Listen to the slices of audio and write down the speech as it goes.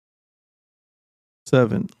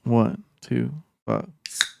7, 1, 2, 5.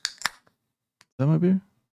 Is that my beer?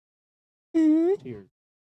 Cheers.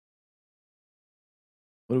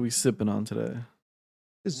 What are we sipping on today?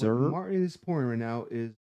 What Martin is pouring right now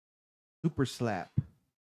is Super Slap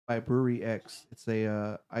by Brewery X. It's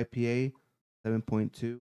a IPA,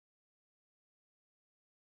 7.2.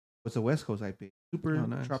 It's a West Coast IPA. Super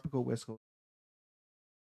nice. tropical West Coast.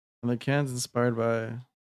 And the can's inspired by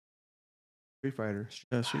Street Fighter.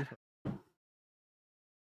 Street Fighter.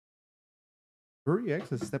 Brewery X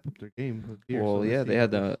has stepped up their game with beer. Well, so yeah, let's they see. had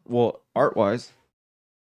the art wise.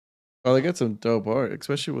 Oh, they got some dope art,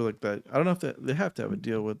 especially with like that. I don't know if they have to have a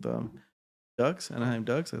deal with Ducks, Anaheim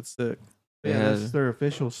Ducks. That's sick. Yeah, They that's had their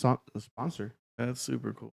official sponsor. That's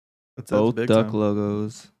super cool. That's both big duck time.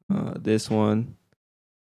 logos. This one.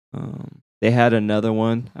 They had another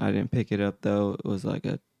one. I didn't pick it up though. It was like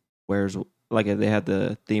they had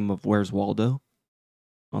the theme of Where's Waldo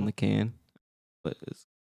on the can, but it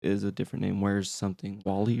is a different name. Where's something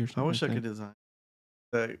Wally or something? I wish like I that. could design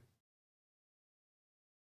that.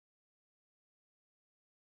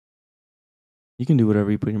 You can do whatever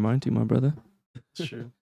you put your mind to, my brother. It's true.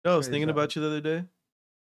 No, I was Praise thinking God. about you the other day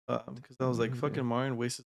because I was like, fucking Martin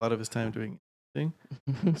wasted a lot of his time doing anything.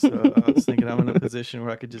 So I was thinking I'm in a position where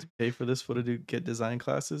I could just pay for this fool to get design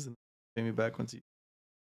classes and pay me back once you.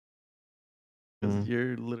 Because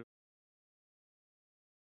you're literally.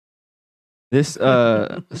 This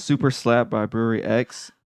Super Slap by Brewery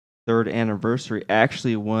X, 3rd anniversary,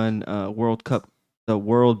 actually won World Cup, the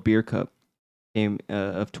World Beer Cup game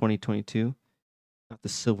of 2022. Got the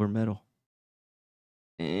silver medal.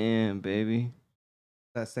 And baby,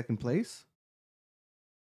 That second place.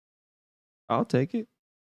 I'll take it.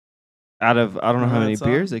 Out of I don't know how Remember many that song?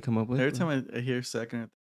 beers they come up with. Every time I hear second,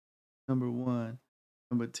 number 1,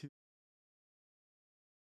 number 2.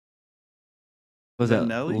 Was that that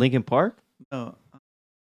Nelly? Linkin Park? No.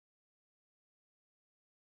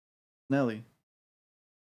 Nelly.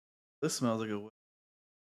 This smells like a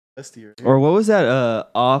Westie right here. Or what was that?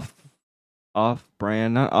 Off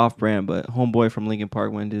brand, not off brand, but homeboy from Linkin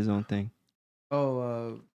Park went and did his own thing.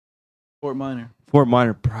 Oh, Fort Minor. Fort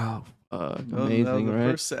Minor, bro. That was Amazing, the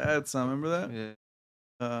right? first sad song. Remember that?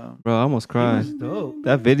 Yeah. Bro, I almost he was cried. dope.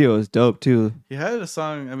 That video is dope too. He had a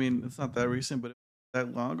song. I mean, it's not that recent, but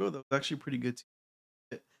that long ago, that was actually pretty good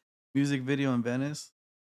too. Music video in Venice.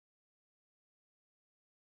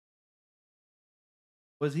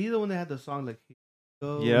 Was he the one that had the song like?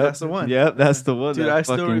 Yeah, that's the one. Yep, that's the one. Dude, that I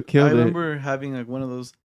fucking killed I it. remember having like one of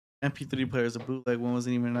those MP3 players, a bootleg one,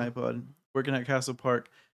 wasn't even an iPod. Working at Castle Park,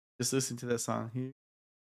 just listening to that song. He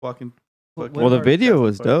walking. Well, the video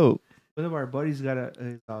was dope. One of our buddies got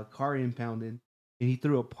a car impounded, and he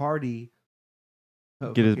threw a party.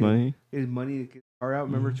 Get his money. His money to get the car out.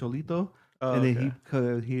 Remember Cholito? Oh, And then okay. he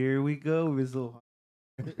could. Here we go with his little.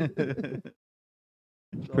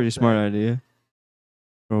 Pretty smart idea.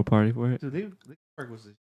 Throw a party for it. Dude, Linkin Park was.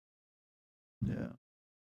 Yeah. I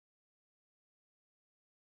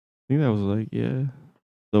think that was like, yeah.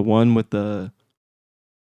 The one with they're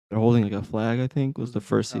holding like a flag, I think, was the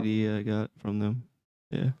first CD I got from them.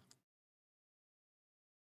 Yeah.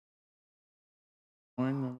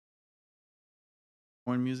 Porn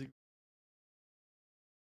music.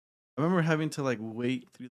 I remember having to like wait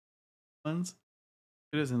through the ones.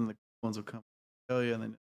 It isn't like ones will come. Hell yeah, and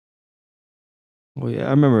then Well, yeah,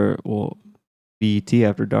 I remember, BET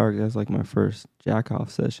After Dark, that's like my first jack off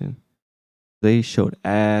session. They showed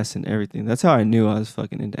ass and everything. That's how I knew I was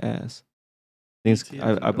fucking into ass.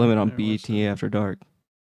 I blame it on BET After Dark.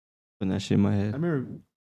 Putting that shit in my I head. remember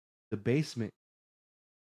the basement.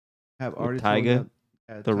 Have With artists. Tyga?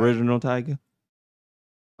 The original Tyga?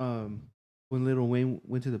 When Lil Wayne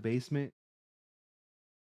went to the basement.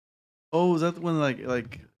 oh, was that when like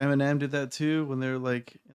Eminem did that too? When they were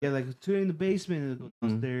like, Yeah, like two in the basement and go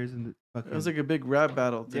downstairs and the fucking. it was like a big rap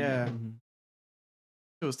battle thing. Yeah.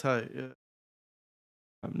 It was tight. Yeah.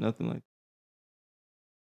 Nothing like.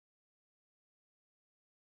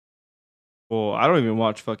 Well, I don't even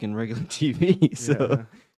watch fucking regular TV, so Yeah.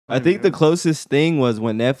 I think the closest thing was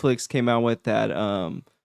when Netflix came out with that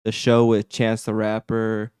the show with Chance the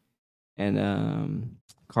Rapper and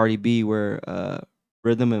Cardi B, where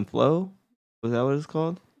Rhythm and Flow, was that what it's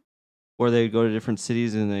called? Where they'd go to different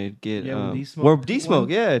cities and they'd get when D-Smoke or won. D-Smoke,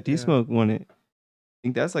 yeah, D-Smoke won it. I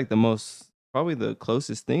think that's like probably the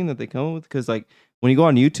closest thing that they come up with, because like when you go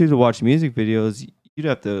on YouTube to watch music videos, you'd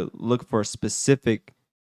have to look for a specific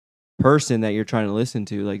person that you're trying to listen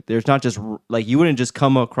to. Like there's not just like, you wouldn't just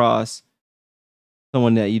come across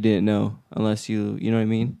someone that you didn't know unless you know what I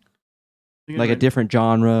mean, like a different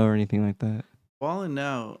genre or anything like that. Ballin'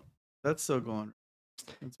 Now, that's still going.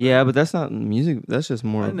 Yeah, but that's not music. That's just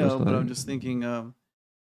more. I know, of but I'm like- just thinking. I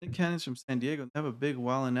think Cannon's from San Diego. They have a big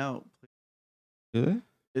Wildin' Out. Do they?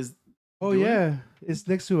 Is Oh do it? yeah, it's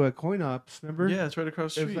next to a Coin Ops. Remember? Yeah, it's right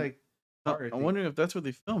across the It was street. like. I- bar, I I'm think. wondering if that's where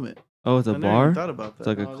they film it. Oh, it's a I never even bar. thought about that. It's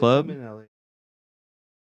like a No, they club? film in LA.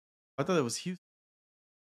 I thought it was Houston.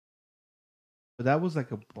 But that was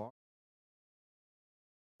like a bar.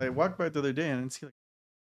 I walked by the other day and I didn't see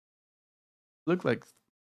looked like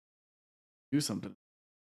do something.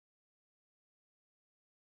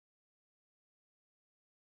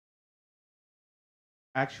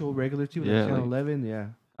 Actual regular TV, Yeah, like Channel like- 11. Yeah.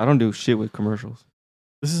 I don't do shit with commercials.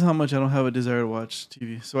 This is how much I don't have a desire to watch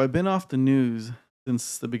TV. So I've been off the news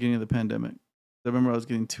since the beginning of the pandemic. I remember I was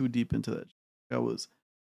getting too deep into that. I was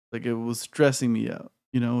like, it was stressing me out,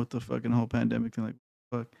 with the fucking whole pandemic thing. Like,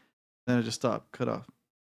 fuck. Then I just stopped, cut off.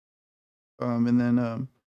 And then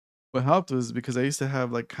what helped was because I used to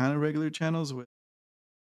have like kind of regular channels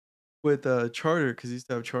with Charter, because I used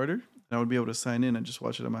to have Charter, and I would be able to sign in and just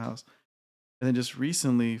watch it at my house. And then just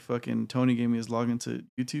recently, fucking Tony gave me his login to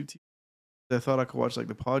YouTube TV. I thought I could watch like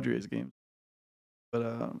the Padres game, but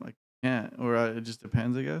I can't, or it just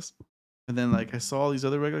depends, I guess. And then like I saw all these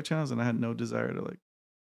other regular channels, and I had no desire to like.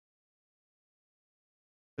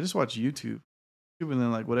 I just watch YouTube, and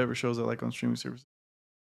then like whatever shows I like on streaming services.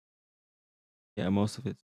 Yeah, most of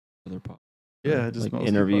it's other pop. Yeah, just like mostly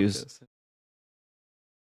interviews. podcasts.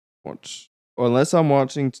 Watch, or unless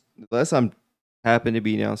I'm happen to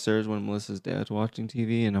be downstairs when Melissa's dad's watching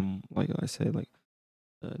TV, and I'm like I said, like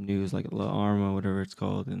the news, like La Arma, whatever it's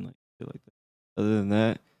called, and like shit like that. Other than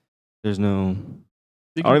that, there's no.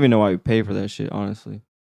 I don't even know why we pay for that shit, honestly.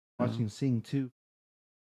 Watching Sing 2.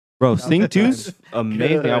 Bro, That Sing was 2's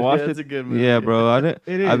amazing. I watched It's it. a good movie. Yeah, bro. I didn't.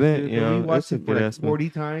 It is. I've been, Dude. you know, We watched it's a it for good like ass movie. 40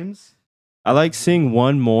 times. I like Sing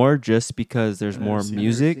 1 more just because there's I've never more seen it.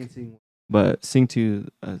 music. Sing. But Sing 2,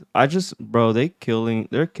 bro, they're killing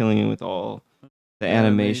it with all the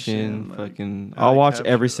animation, Animation, like, fucking. how I'll they watch capture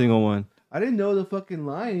every it. single one. I didn't know the fucking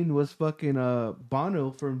lion was fucking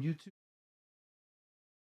Bono from YouTube.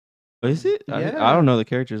 Is it? Yeah. I don't know the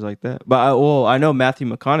characters like that, but I know Matthew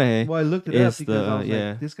McConaughey. Well, I looked it up Is because I was yeah.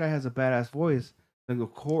 like, this guy has a badass voice. Like,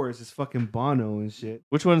 of course, it's fucking Bono and shit.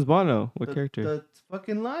 Which one's Bono? What The- character? The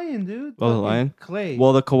fucking lion, dude. Oh, the Fucking lion? Clay.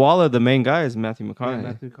 Well, the koala, the main guy, is Matthew yeah, McConaughey.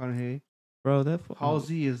 Matthew McConaughey. Bro, that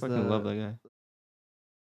Halsey is fucking the love that guy.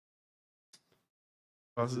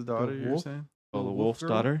 Boss's daughter, you're wolf? saying? Oh, the wolf wolf's girl?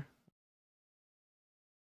 daughter,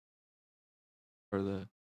 or the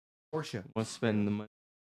Portia. one spending the money.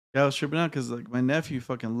 Yeah, I was tripping out because like my nephew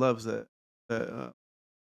fucking loves that.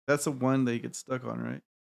 That's the one that he gets stuck on, right?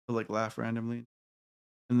 To like laugh randomly,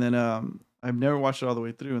 and then I've never watched it all the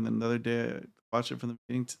way through. And then the other day I watched it from the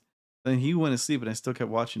beginning. Then he went to sleep, and I still kept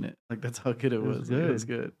watching it. Like that's how good it was. Like, it was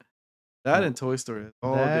good. That and Toy Story.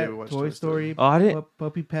 All day That, we watched Toy Story. Oh, I didn't.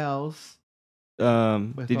 Puppy Pals.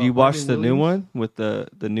 With, Did you watch Robin the new Williams? one with the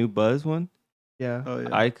new Buzz one? Yeah. Oh yeah.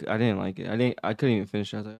 I didn't like it. I couldn't even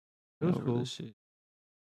finish it. I was like, It was over cool. this shit.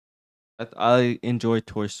 I enjoy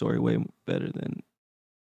Toy Story way better than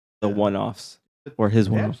the Yeah. one-offs or his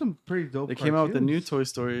They have one-off. some pretty dope. They came out with the new cartoons. Toy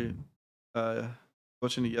Story.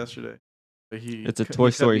 Watching it yesterday. But It's a he Toy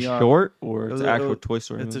cut Story me off. short or It it's was an a- actual Toy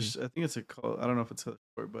Story It's movie? I think it's a call. I don't know if it's a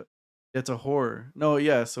short, but it's a horror. No,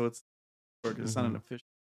 yeah. So it's it's not an Mhm. official.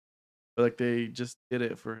 But like they just did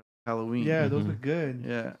it for Halloween. Yeah, those Mhm. are good.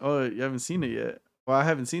 Yeah. Oh, you haven't seen it yet. Well, I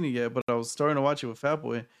haven't seen it yet, but I was starting to watch it with Fat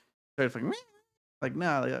Boy. Started like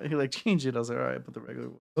nah, he like changed it. I was like, all right, put the regular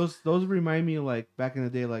one. Those remind me of like back in the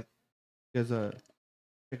day, like because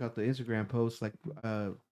check out the Instagram post, like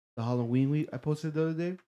the Halloween week I posted the other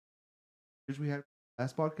day. Which we had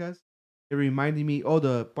last podcast. It reminded me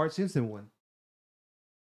the Bart Simpson one.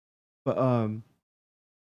 But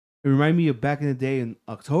it reminded me of back in the day in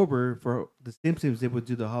October for the Simpsons. They would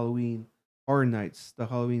do the Halloween horror nights, the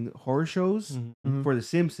Halloween horror shows Mhm. for the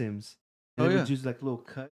Simpsons. And Oh, they yeah. would use like little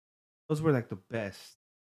cut. Those were like the best.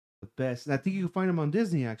 The best. And I think you can find them on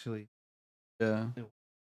Disney actually. Yeah. Yeah.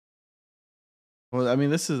 Well, I mean,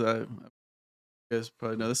 this is you guys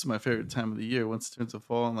probably know this is my favorite time of the year. Once it turns to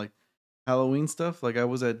fall and like Halloween stuff. Like I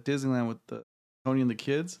was at Disneyland with Tony and the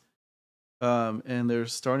kids, and they're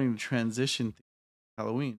starting to transition to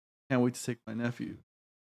Halloween. Can't wait to take my nephew this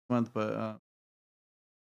month, but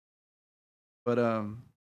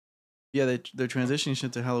yeah, they're transitioning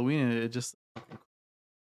shit to Halloween, and it just can't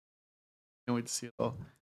wait to see it all.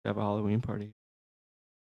 Have a Halloween party.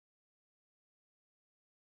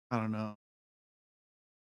 I don't know.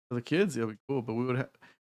 For the kids, it'll be cool, but we would have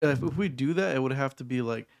if we do that, it would have to be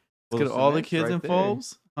like Well, let's get all the cement's kids right there.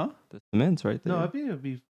 involved, huh? The cement's right there. No, I think it would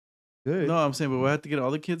be Good. No, I'm saying, but we have to get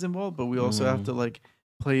all the kids involved, but we also have to like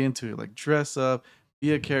play into it, like dress up,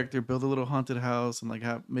 be a character, build a little haunted house, and like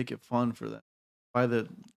make it fun for them.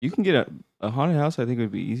 You can get a haunted house. I think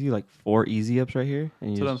would be easy, like 4 easy ups right here. And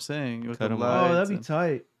That's you what I'm just saying. With cut the 'em lights, off. Oh, that'd be and,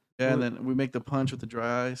 tight. yeah, and then we make the punch with the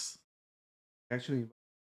dry ice. Actually,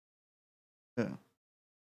 Yeah.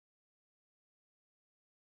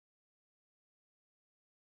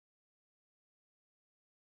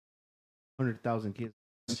 $100,000 kids.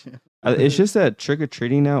 It's just that trick or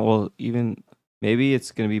treating now. Well, even maybe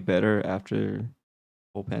it's gonna be better after the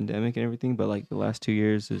whole pandemic and everything. But like the last 2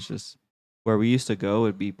 years is just where we used to go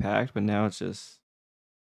would be packed, but now it's just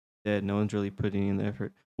dead. No one's really putting in the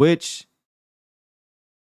effort, which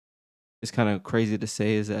is kind of crazy to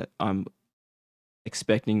say. Is that I'm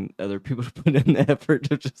expecting other people to put in the effort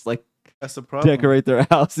to just like That's the problem. decorate their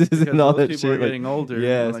houses Because and all those that people shit. are getting older.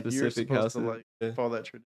 yeah, and, like, you're specific supposed houses. to like Yeah. follow that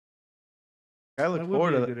tradition. I look That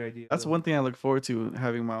forward would to be a that. good idea. That's though. one thing I look forward to,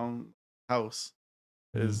 having my own house.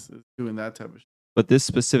 Is doing that type of shit. But this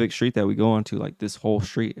specific street that we go onto, like this whole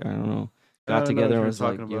street, I don't know, I got don't know together what and you're was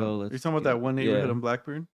like, talking "Yo, about. let's." You're talking about that one neighborhood in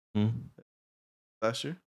Blackburn Mhm. last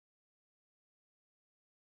year?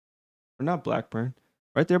 Or not Blackburn,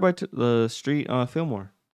 right there by the street,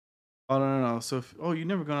 Fillmore. Oh no. So you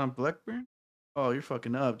never gone on Blackburn? Oh, you're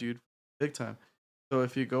fucking up, dude. Big time. So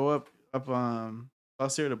if you go up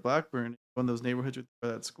across here to Blackburn, one of those neighborhoods with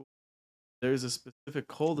that school, there's a specific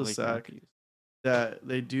cul-de-sac that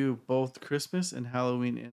they do both Christmas and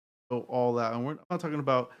Halloween and go all out. And I'm not talking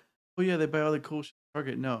about, oh yeah, they buy all the cool shit at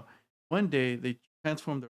Target. No. One day they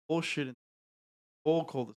transform their whole shit into whole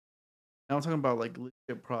cul-de-sac. Now I'm talking about like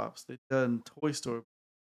legit props. They've done Toy Story.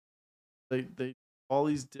 They all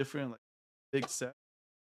these different like big sets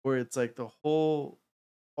where it's like all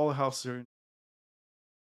the houses are in,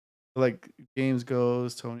 like James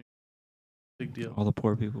goes, Tony, big deal. All the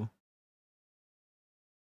poor people.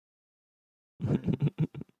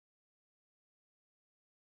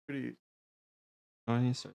 Pretty. I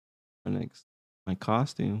need to start my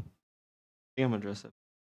costume. I think I'm gonna dress up.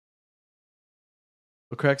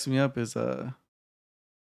 What cracks me up is how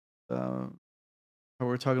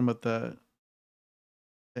we're talking about the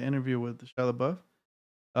interview with Shia LaBeouf.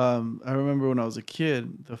 I remember when I was a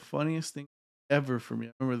kid, the funniest thing ever for me.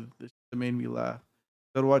 I remember that made me laugh.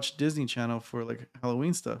 I'd watch Disney Channel for like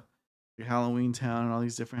Halloween stuff, like Halloween Town and all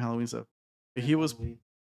these different Halloween stuff. But he was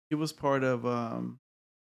part of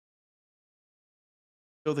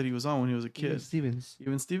show that he was on when he was a kid.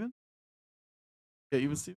 Even Steven? Yeah,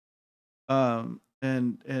 Even Steven.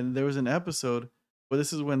 And there was an episode where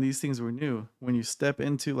this is when these things were new. When you step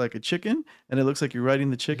into like a chicken and it looks like you're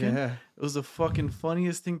riding the chicken. Yeah. It was the fucking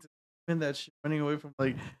funniest thing to spin that shit, running away from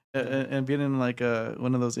like and being in like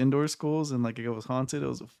one of those indoor schools and like it was haunted. It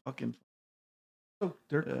was a fucking So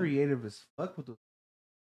they're Yeah. creative as fuck with those.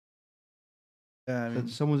 yeah. I mean,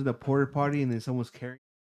 Someone's in a porta party and then someone's carrying.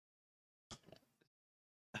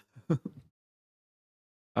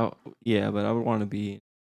 Oh yeah, but I would want to be in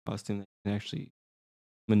a costume that you can actually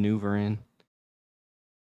maneuver in.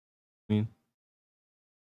 I mean,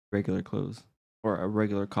 regular clothes or a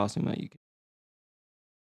regular costume that you can.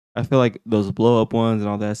 I feel like those blow up ones and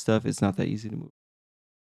all that stuff. It's not that easy to move.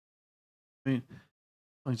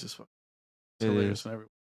 it's just fucking It hilarious is. and everything.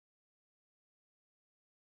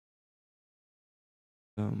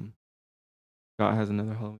 Scott has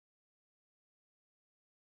another Halloween.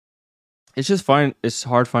 It's just fine. It's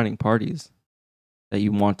hard finding parties that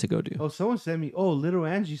you want to go to. Oh, someone sent me. Oh, little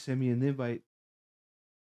Angie sent me an invite.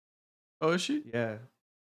 Oh, is she? Yeah.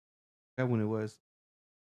 That when it was.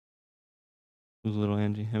 Who's little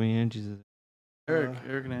Angie? How many Angies is it?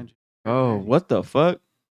 Eric and Angie. Oh, what the fuck?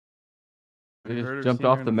 They Heard her, just jumped seen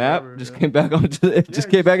her off in the map. forever, Just yeah. came back onto the. Just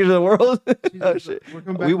Yeah, came back into the world. She's Oh like, shit! we're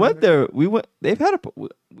coming back We from went there. there. We went. They've had a.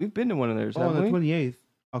 We've been to one of theirs. Oh, on haven't the we? 28th.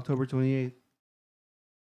 October 28th.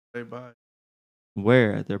 Say bye.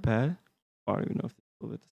 Where at their pad? I don't even know if they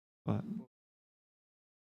live at the spot.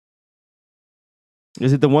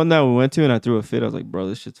 Is it the one that we went to and I threw a fit? I was like, bro,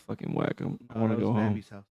 this shit's fucking whack. I want to go home. Bambi's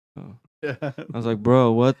house. Oh. Yeah. I was like,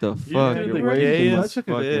 bro, what the fuck? did You're the wasting gayest my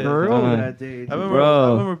fucking fit. Girl time. that day. I remember, Bro.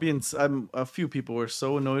 I remember being. A few people were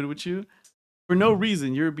so annoyed with you for no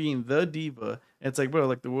reason. You're being the diva. And it's like, bro,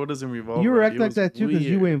 like the world doesn't revolve. You were around acting like that too because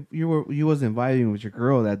you wasn't vibing with your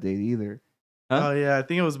girl that day either. Huh? Oh yeah, I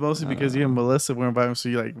think it was mostly because you and Melissa weren't vibing, so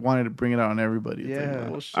you like wanted to bring it out on everybody. It's Yeah.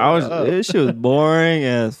 like, well, shut I was. up. This shit was boring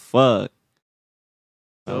as fuck.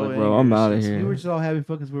 I was So like, bro, I'm angry. out of She's- We were here. just all having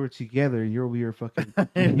fun because we were together, and you're over here fucking. I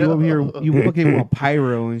You over here, know. you fucking want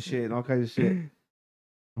pyro and shit and all kinds of shit.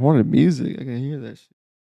 I wanted music. I can hear that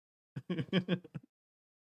shit.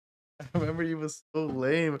 I remember he was so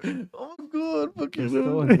lame. Oh my god, fucking It's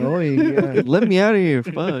so annoying. Yeah. Let me out of here.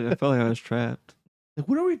 Fuck. I felt like I was trapped. Like,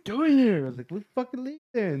 what are we doing here? I was like, let's fucking leave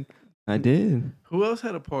then. I did. Who else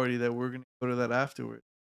had a party that we're gonna go to that afterward?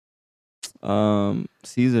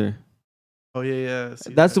 Caesar. Oh yeah.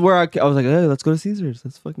 See, That's where I was like, hey, let's go to Caesar's.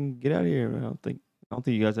 Let's fucking get out of here. I don't think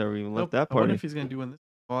you guys ever even left that I wonder party. if he's gonna do one this.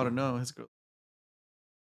 Oh, I don't know. His girl.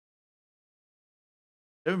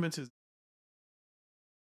 You haven't been to his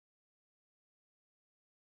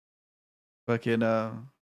fucking yeah,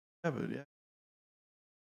 but yeah.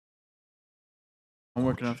 I'm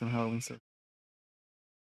working on some Halloween stuff.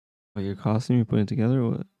 What, your costume you putting together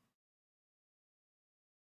or what?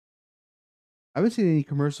 I haven't seen any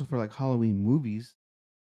commercial for like Halloween movies.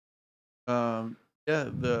 Yeah,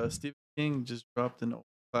 the Stephen King just dropped an old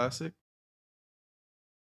classic.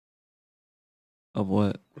 Of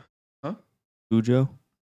what? Huh? Cujo?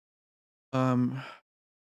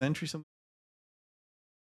 Century something.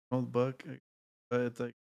 Old book. It's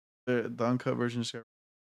like the uncut version.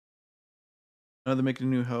 Now they're making a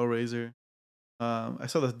new Hellraiser. I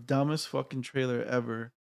saw the dumbest fucking trailer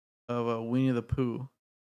ever of Winnie the Pooh,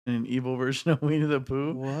 and an evil version of Winnie the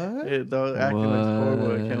Pooh. What? The acting looks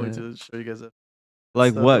horrible. I can't wait to show you guys that.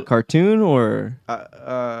 Like So- what? Cartoon or?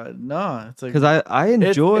 Nah, it's like Because I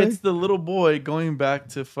enjoy. It's the little boy going back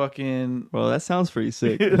to fucking. Bro, that sounds pretty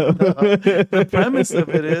sick. The premise of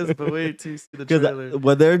it is, but wait till you see the trailer. Because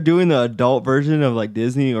when they're doing the adult version of like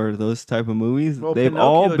Disney or those type of movies, Well, they've Pinocchio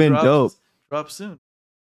all been dope. Drops soon.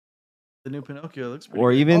 The new Pinocchio looks pretty.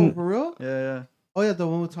 Or good. Oh, even for real? Yeah. Oh yeah, the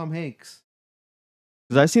one with Tom Hanks.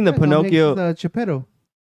 because I seen the Yeah, Tom Pinocchio. Hanks is, Geppetto.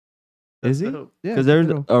 Is he? dope. Yeah, Because there's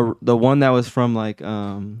Geppetto. the one that was from like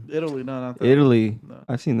Italy, no, not that. Italy. No.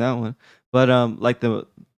 I've seen that one, but like the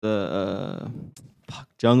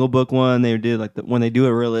Jungle Book one they did like when they do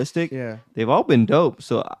it realistic, Yeah, they've all been dope.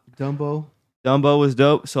 So Dumbo. Dumbo was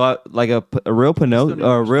dope. So I like a real Pinocchio, Still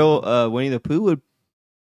or a need to real Winnie the Pooh would.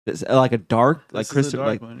 It's like a dark, like This is the Christopher, dark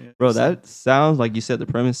like one, yeah. bro. That sounds like you said. The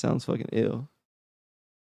premise sounds fucking ill.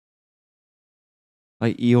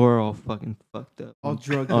 Like Eeyore all fucking fucked up, All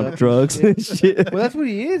drugged on up. drugs and shit. Well, that's what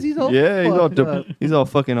he is. He's all Yeah, he's all fucked up. he's all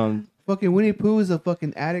fucking on. Fucking Winnie Pooh is a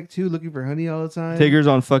fucking addict too, looking for honey all the time. Tigger's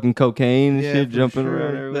on fucking cocaine and Yeah, shit, for jumping sure.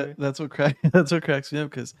 around everywhere. That's what cracks me up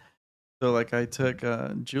because so like I took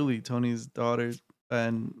Julie, Tony's daughter,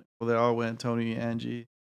 and well they all went, Tony, Angie,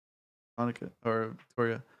 Monica, or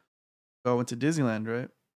Victoria. We all went to Disneyland, right?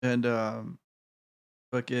 And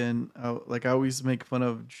fucking like I always make fun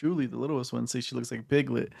of Julie, the littlest one, say she looks like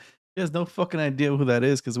Piglet. She has no fucking idea who that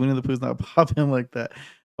is because Winnie the Pooh's not popping like that.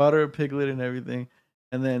 Bought her a Piglet and everything.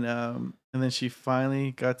 And then she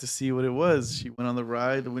finally got to see what it was. She went on the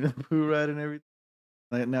ride, the Winnie the Pooh ride and everything.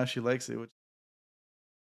 Like now she likes it.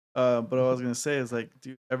 But what I was gonna say is like,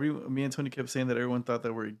 dude, me and Tony kept saying that everyone thought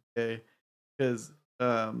that we're gay because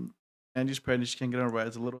Angie's pregnant, she can't get on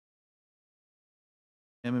rides. A little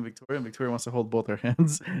him and Victoria wants to hold both our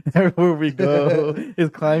hands everywhere we go. Is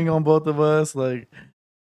climbing on both of us, like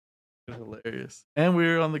it's hilarious. And we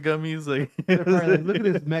were on the gummies, like, They're probably like, look at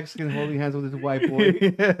this Mexican holding hands with this white boy.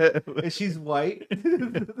 yeah. And she's white.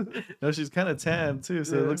 No, she's kind of tan too,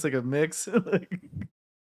 so it Yeah. looks like a mix. Like,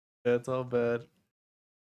 yeah, it's all bad.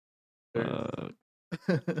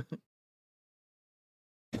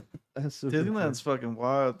 That's super Disneyland's fucking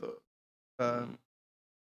wild though.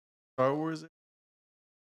 Star Wars,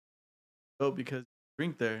 oh, because you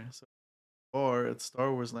drink there, so or it's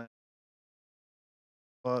Star Wars land.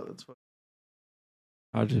 Well, that's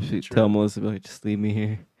I'll just True. tell Melissa like, just leave me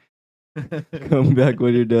here. fucking. Come back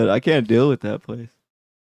when you're done. I can't deal with that place.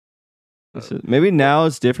 Maybe now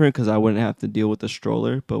it's different because I wouldn't have to deal with the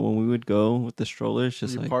stroller. But when we would go with the stroller, it's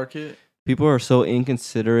just You like park it. people are so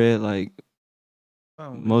inconsiderate. Like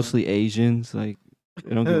Oh, man. mostly Asians. Like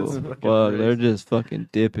they don't give It's a fucking fuck. They're racist. just fucking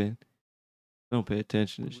dipping. Don't pay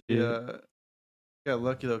attention to shit. Yeah, got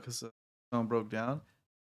lucky though because the phone broke down.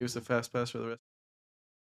 It was a fast pass for the rest.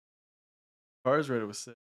 Cars ride was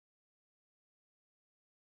sick.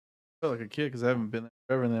 I felt like a kid because I haven't been there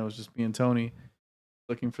forever, and then it was just me and Tony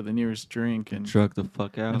looking for the nearest drink and Truck the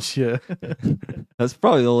fuck out. yeah. That's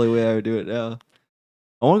probably the only way I would do it now.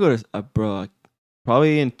 I want to go to bro.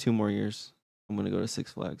 Probably in 2 more years, I'm gonna go to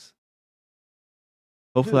Six Flags.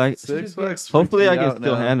 Hopefully, Six Flags. hopefully I freaks me can out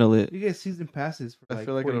still now. handle it. You get season passes for like I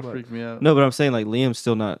feel like 40 it'll bucks. freak me out. No, but I'm saying like Liam's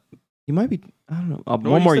still not. He might be. I don't know. No,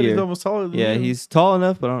 One you more said year. He's almost taller than Yeah, you. he's tall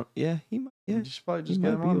enough, but I don't, yeah, he might. Yeah, You should probably he just get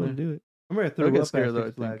might him be on able there. to do it. I'm gonna They'll throw get up scared, at though, I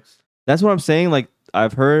Six think. Flags. That's what I'm saying. Like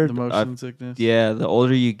I've heard. The motion sickness. Yeah, the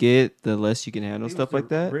older you get, the less you can handle He stuff was like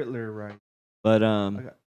the that. Riddler, right? But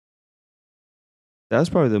got- that's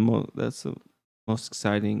probably the most. That's the most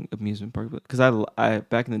exciting amusement park? Because I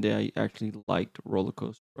back in the day, I actually liked roller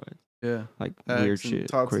coaster rides, Yeah. like X weird and shit,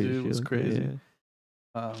 Tatsu crazy shit. was like that, crazy.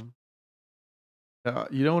 yeah.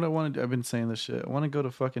 You know what I want to do? I've been saying this shit. I want to go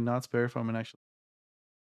to fucking Knott's Berry Farm and actually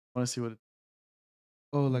want to see what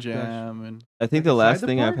Oh, like that. jam and I think Like the inside last the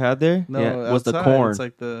thing I've park? had there, no was the outside, corn. It's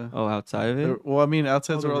like the Oh, outside of it. well, I mean,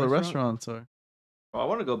 outside's the where all the restaurant? restaurants are. Oh, I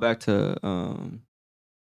want to go back to I'm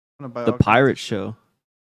gonna buy the all kinds of pirate shit. show.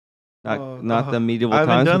 Not Oh, not the medieval I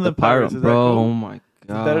haven't times, done but the the pirate. pirates. Is that Bro, cool? oh my Is it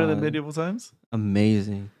god, better than medieval times?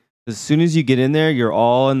 amazing. As soon as you get in there, you're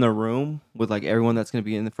all in the room with like everyone that's gonna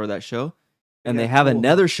be in for that show, and Yeah, they have cool.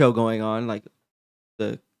 another show going on. Like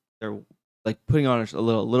they're like putting on a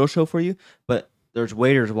little show for you, but there's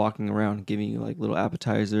waiters walking around giving you like little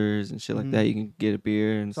appetizers and shit like Mhm. that. You can get a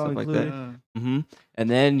beer and It's all stuff like included. that. And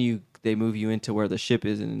then they move you into where the ship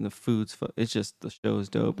is, and the food's it's just the show's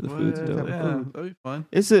dope, the food's What? dope. Yeah, Food. that'd be fun.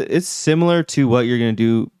 It's similar to what you're gonna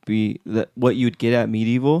do what you'd get at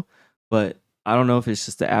medieval, but I don't know if it's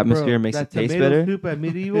just the atmosphere makes it taste tomato better. soup at It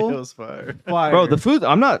medieval. was fire. Fire. Bro, the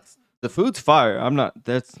food's fire.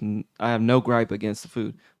 I have no gripe against the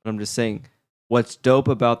food, but I'm just saying what's dope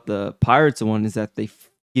about the Pirates one is that they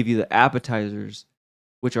give you the appetizers,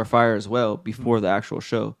 which are fire as well, before the actual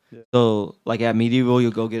show. Yeah. So like at medieval,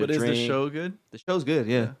 you'll go get But a is drink. the show good? The show's good,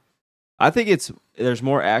 yeah. Yeah. I think there's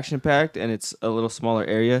more action packed and it's a little smaller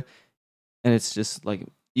area, and it's just like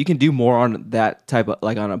you can do more on that type of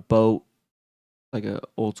like on a boat, like a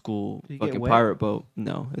old school Do you get fucking wet? pirate boat.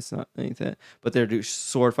 No, it's not anything. But they're doing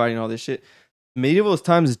sword fighting and all this shit. Medieval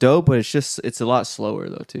times is dope, but it's a lot slower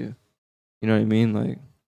though too. You know what I mean? Like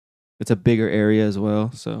it's a bigger area as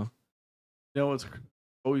well. So You know what's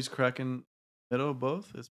always cracking middle of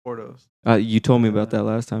both is Portos. you told me about that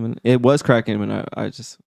last time, and it was cracking when I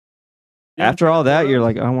just after all that you're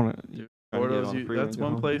like I want to. Portos. That's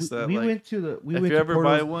one place that we like, went to the. We if went you to ever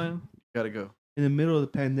buy Porto's one, you gotta go. in the middle of the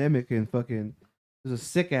pandemic and fucking. There's a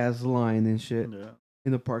sick ass line and shit Yeah.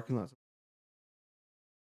 in the parking lot.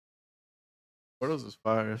 Portos is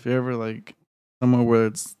fire. If you ever like somewhere where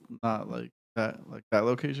it's not like that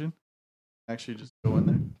location, actually just go in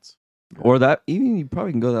there. It's, Or that even you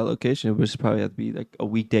probably can go to that location, but it's probably have to be like a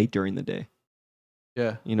weekday during the day,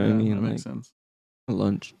 yeah, You know what I mean? That makes Like, sense.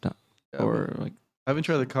 lunch time, Yeah, or but like I haven't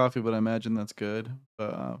tried the coffee, but I imagine that's good.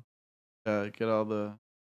 But get all the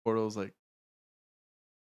Portos like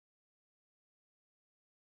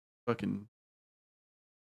fucking.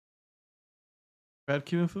 Had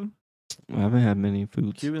Cuban food? I haven't had many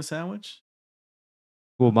foods. Cuban sandwich?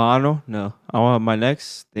 Cubano? No. I want my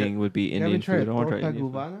next Yeah. thing would be You Indian haven't tried food. I want to try torta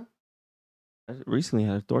Indian food. cubana? I recently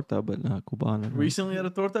had a torta, but not cubano. no. Recently had a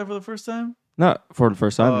torta for the first time? Not for the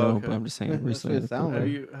first time, Oh, no. okay. But I'm just saying, I That's recently what had it a sounds torta.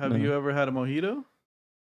 like. Have No. you ever had a mojito?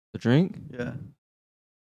 The drink? Yeah.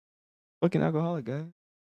 Fucking alcoholic guy. I'm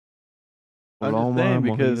just Paloma, saying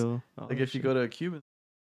because, mojito, all Like that if you shit. go to a Cuban,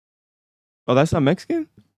 Oh, that's not Mexican?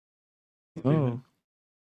 Oh. Cuban,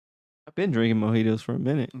 I've been drinking mojitos for a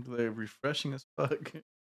minute. they're refreshing as fuck.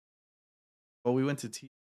 Well, we went to tea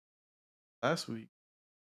last week.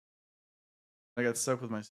 I got stuck with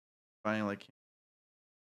my buying like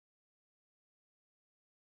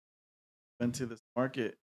went to this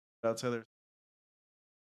market outside there.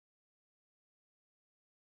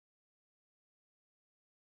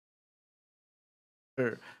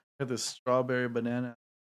 Got this strawberry banana,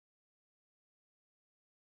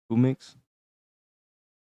 Who mix?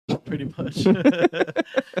 pretty much.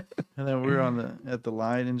 And then we were at the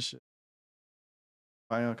line and shit,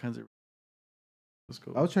 buying all kinds of. It was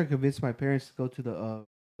cool. I was trying to convince my parents to go to the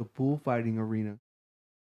bullfighting arena.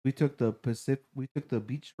 We took the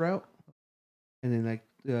beach route, and then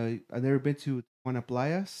I've never been to Tijuana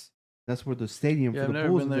Playas. That's where the stadium Yeah, for I've the never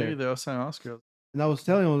bulls been is there there. either. I was telling Oscar. And I was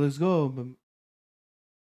telling him, let's go. But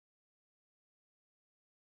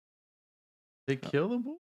They kill the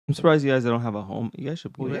bull. I'm surprised you guys don't have a home. You guys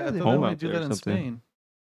should Well, put yeah, a they home only out do there that or in something. Spain.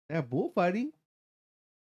 they have bullfighting.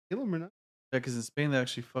 Kill them or not? Yeah, because in Spain they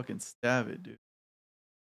actually fucking stab it, dude.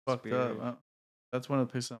 Fucked Spirit. up. That's one of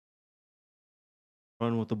the places.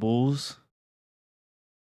 Run with the bulls.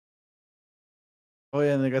 Oh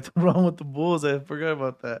yeah, and they got the run with the bulls. I forgot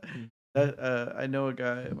about that. Mm. That I know a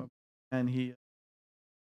guy, and he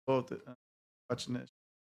both watching it.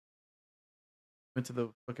 Went to the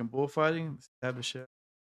fucking bullfighting, stabbed the shit.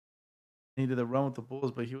 He did the run with the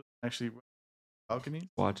bulls, but he was actually on the balcony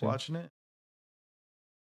watching it.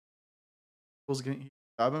 Bulls getting.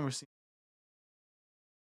 I remember seeing.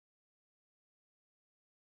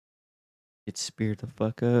 Get speared the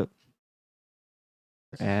fuck up.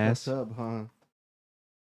 That's Ass. fucked up, huh?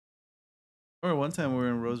 I remember one time we were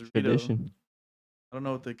in Rosarito. Tradition. I don't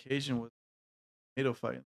know what the occasion was. tomato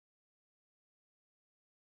fight.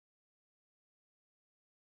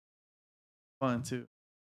 Fun too.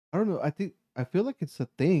 I don't know. I feel like it's a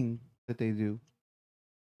thing that they do.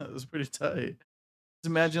 That was pretty tight. Just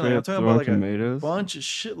imagine, Straight like, I'm up talking throwing about like tomatoes. a bunch of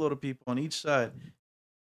shitload of people on each side.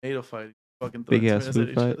 Tomato fight. Fucking Big throwing ass tomatoes at food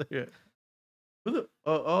each fight. other.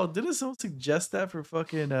 Yeah. Didn't someone suggest that for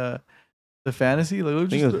fucking the fantasy? Like, I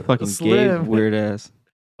think it was fucking Gabe, weird ass.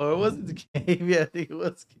 Oh, it wasn't the game. Yeah, I think it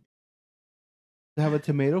was. To have a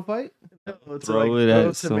tomato fight? No, to, Throw like, it throw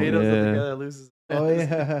at some- tomatoes at the yeah. guy that loses. Oh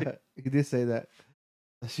yeah, he did say that.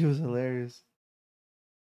 She was hilarious.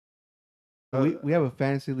 We have a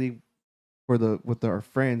fantasy league with our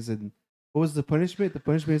friends, and what was the punishment? The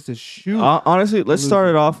punishment is to shoot. Honestly, let's start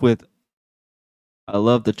loser. it off with. I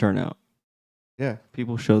love the turnout. Yeah,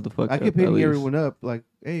 People showed the fuck I up. kept at hitting least. everyone up like,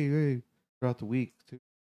 hey, throughout the week. Too.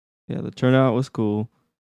 Yeah, the turnout was cool.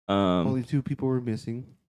 Only 2 people were missing,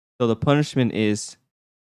 So the punishment is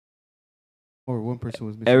or 1 person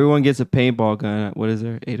was missing. everyone gets a paintball gun. What is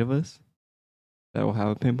there? 8 of us that will have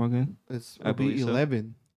a paintball gun. It'll I be believe so.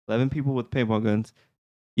 11. 11 people with paintball guns.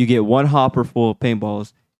 You get 1 hopper full of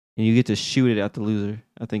paintballs, and you get to shoot it at the loser.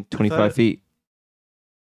 I think 25 thought- feet.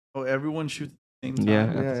 Oh, everyone shoots at the same Yeah, time.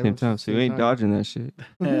 at Yeah, the it same was time. the So you same ain't time. dodging that shit.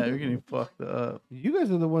 Yeah, you're getting fucked up. You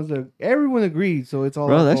guys are the ones that everyone agreed, so it's all.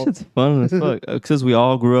 Bro, our that fault. shit's fun as fuck. Because we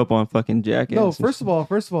all grew up on fucking Jackass. No, and first shit.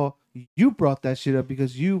 of all, you brought that shit up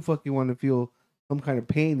because you fucking want to feel some kind of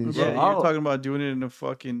pain and Yeah, shit. you're I'll- talking about doing it in a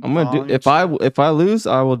fucking. I'm gonna do. thong If I lose,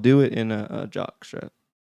 I will do it in a jock strap.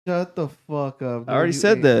 Shut the fuck up. I already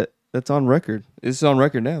said that. That's on record. It's on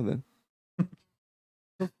record now. Then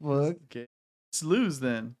Fuck. Okay. Just lose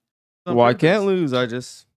then. On well, I can't purpose. lose. I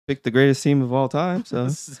just picked the greatest team of all time. So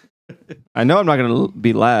I know I'm not gonna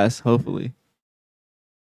be last. Hopefully,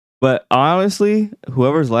 but honestly,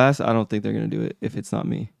 whoever's last, I don't think they're gonna do it if it's not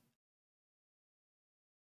me.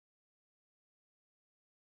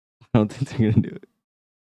 I don't think they're gonna do it.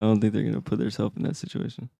 I don't think they're gonna put themselves in that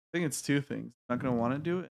situation. I think it's 2 things. Not gonna want to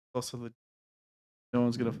do it. Also, no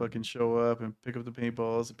one's gonna fucking show up and pick up the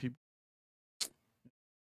paintballs. And people.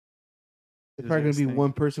 It's probably gonna be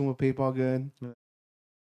one person with paintball gun.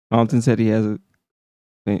 Alton said he has a.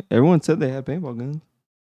 Everyone said they had paintball guns.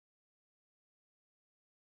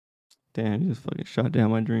 Damn, you just fucking shot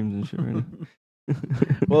down my dreams and shit right now.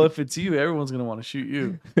 Well, if it's you, everyone's gonna want to shoot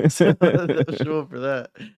you. So they'll show up for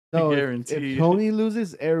that. No, Guarantee. if Tony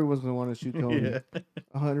loses, everyone's gonna want to shoot Tony. Yeah.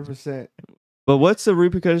 100%. But what's the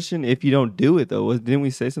repercussion if you don't do it though? Didn't we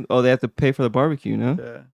say something? Oh, they have to pay for the barbecue, no?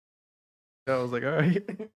 Yeah. I was like, all right.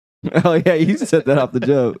 Oh yeah, you said that off the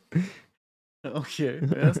joke. Okay, man,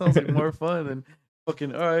 that sounds like more fun than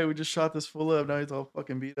fucking. All right, we just shot this full up. Now he's all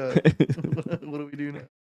fucking beat up. What do we do now?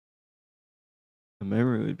 The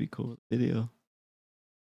memory would be cool. Video.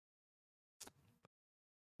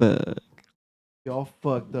 But Y'all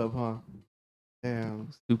fucked up, huh? Damn.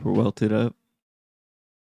 super welted up,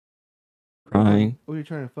 crying. What are you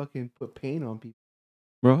trying to fucking put paint on people?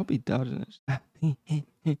 Bro, I'll be dodging that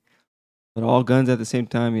shit. But all guns at the same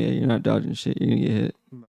time, yeah, you're not dodging shit. You're gonna get hit.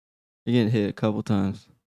 You're getting hit a couple times.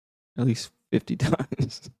 At least 50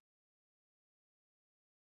 times.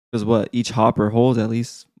 Because what? Each hopper holds at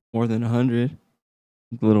least more than 100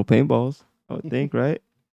 little paintballs, I would think, right?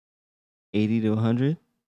 80 to 100.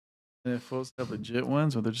 And if folks have legit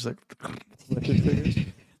ones, where they're just like,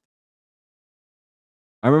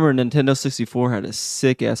 I remember Nintendo 64 had a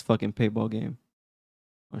sick ass fucking paintball game.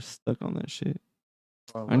 I was stuck on that shit.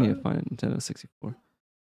 oh, I need to what? find a Nintendo 64.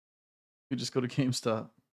 You just go to GameStop.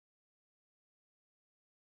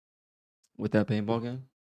 With that paintball gun?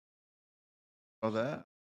 Oh, that.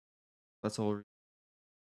 That's all.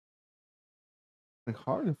 Like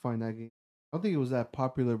hard to find that game. I don't think it was that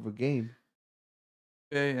popular of a game.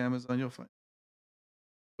 Hey, Amazon, you'll find.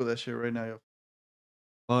 Put that shit right now. You'll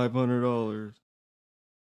 $500.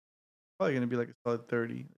 probably gonna be like a solid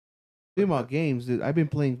 30. Speaking about games, dude, I've been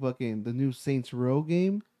playing fucking the new Saints Row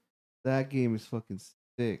game. That game is fucking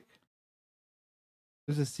sick.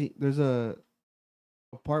 There's a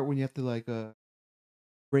part when you have to like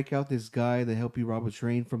break out this guy to help you rob a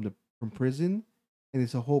train from prison, and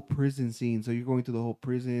it's a whole prison scene. So you're going through the whole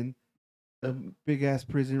prison, a big ass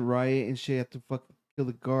prison riot and shit. You have to fucking kill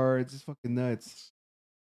the guards. It's fucking nuts.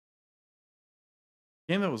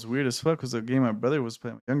 Game that was weird as fuck was a game my brother was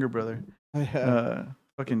playing, my younger brother.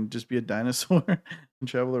 Fucking just be a dinosaur and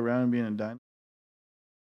travel around and being a dinosaur.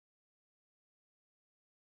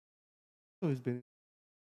 Always been.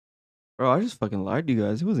 Bro, I just fucking lied to you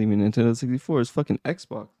guys. It wasn't even Nintendo 64. It's fucking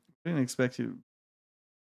Xbox. I didn't expect you.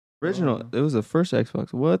 Original. Wow. It was the first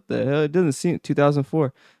Xbox. What the hell? It doesn't seem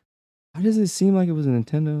 2004. Why does it seem like it was a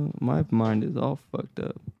Nintendo? My mind is all fucked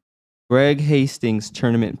up. Greg Hastings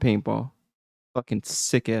Tournament Paintball. Fucking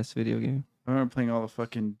sick ass video game. I remember playing all the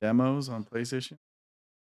fucking demos on PlayStation.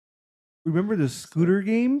 Remember the scooter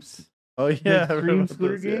games? Oh The yeah, I extreme remember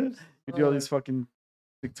scooter those, yeah. games. You do all these fucking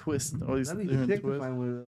big twists, all these That'd be different sick to twists. find one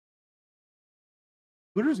of those.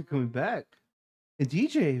 Scooters are coming back. And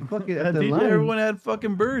DJ, fucking Yeah, at the DJ, line. everyone had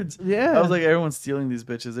fucking birds. Yeah. I was like, everyone's stealing these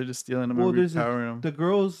bitches. They're just stealing them Well, and there's repowering them. the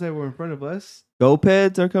girls that were in front of us,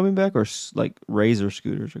 GoPeds are coming back, or like Razor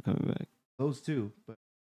scooters are coming back. those two, but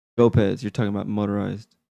GoPeds, you're talking about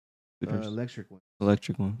motorized scooters, electric ones.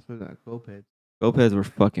 electric ones. So not GoPeds. GoPeds were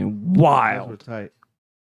fucking Those were wild. tight.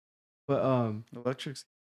 But Electrics.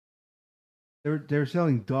 they were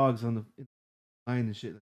selling dogs on the line and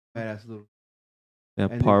shit. Like, badass little. Yeah,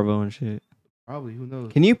 And parvo and shit. Probably, who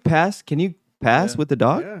knows? Can you pass? Can you pass Yeah. with the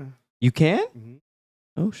dog? Yeah. You can? Mhm.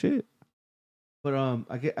 Oh shit! But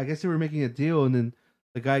I guess they were making a deal, and then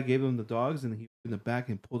the guy gave him the dogs, and he went in the back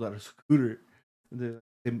and pulled out a scooter.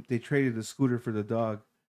 They traded the scooter for the dog.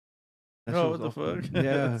 That shit Oh, was what the all fun. fuck?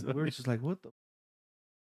 Yeah, That's we were funny. just like, what the?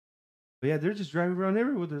 But yeah, they're just driving around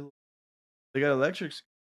everywhere with their. They got electrics.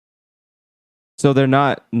 So they're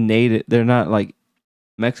not native. They're not like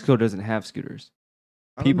Mexico doesn't have scooters.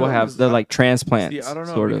 I don't People know, have 'cause they're I- like transplants. See, I don't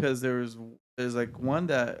know sort of. because there's like one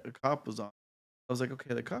that a cop was on. I was like,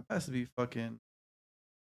 okay, the cop has to be fucking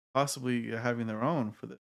possibly having their own for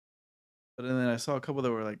this. But then I saw a couple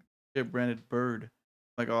that were like branded Bird,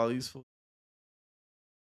 like all these fools.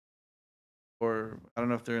 Or I don't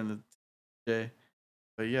know if they're in the J,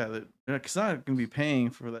 but yeah, they're not gonna be paying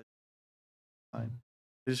for that. Fine.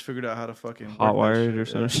 They just figured out how to fucking work that Hot wired shit, or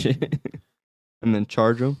some yeah. shit, and then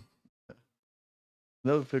charge them.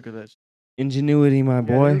 They'll figure that shit. Ingenuity, my Yeah,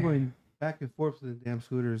 they were boy. going back and forth with the damn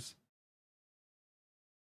scooters.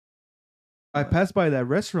 I passed by that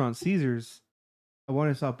restaurant, Caesars. I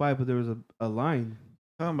wanted to stop by, but there was a line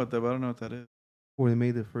Talking about that, but I don't know what that is. where they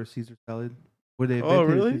made the first Caesar salad. Where they Oh,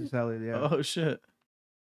 invented really? Caesar salad, yeah. Oh shit.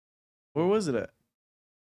 Where was it at?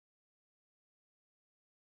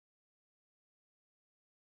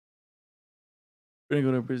 We're gonna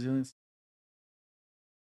go to a Brazilian.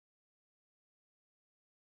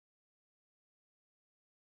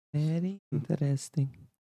 Very interesting.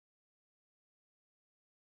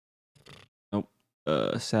 Nope.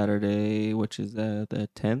 Saturday, which is the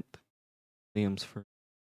 10th. Liam's first.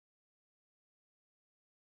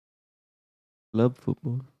 Love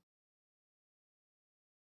football.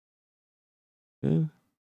 Yeah.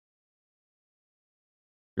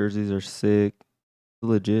 Jerseys are sick.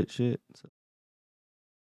 Legit shit. So,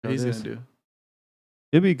 What he's it gonna is. do.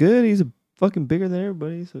 He'll be good. He's fucking bigger than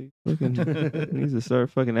everybody, so he fucking needs to start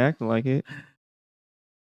fucking acting like it.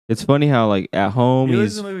 It's funny how like at home He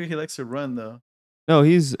he's doesn't look like he likes to run though. no,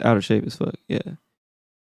 he's out of shape as fuck. Yeah,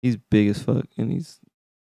 he's big as fuck, and he's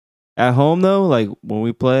at home though. Like when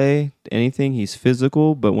we play anything, he's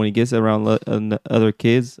physical, but when he gets around other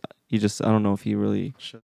kids, he just I don't know if he really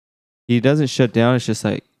Shut. he doesn't shut down. It's just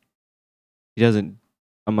like he doesn't.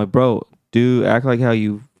 I'm like, bro, act like how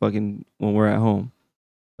you fucking when we're at home.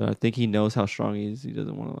 But I think he knows how strong he is. He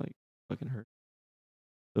doesn't want to like fucking hurt.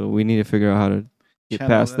 So we need to figure out how to get Channel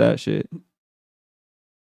past that shit.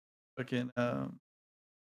 Fucking yeah,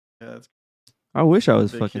 that's I wish I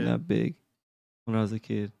was Big fucking kid. that big when I was a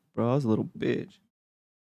kid, bro. I was a little bitch.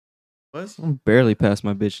 was. I'm barely past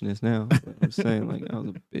my bitchness now. But I'm saying like I was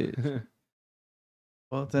a bitch.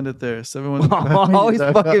 Well, let's end it there. 715. Always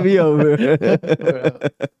fucking me over.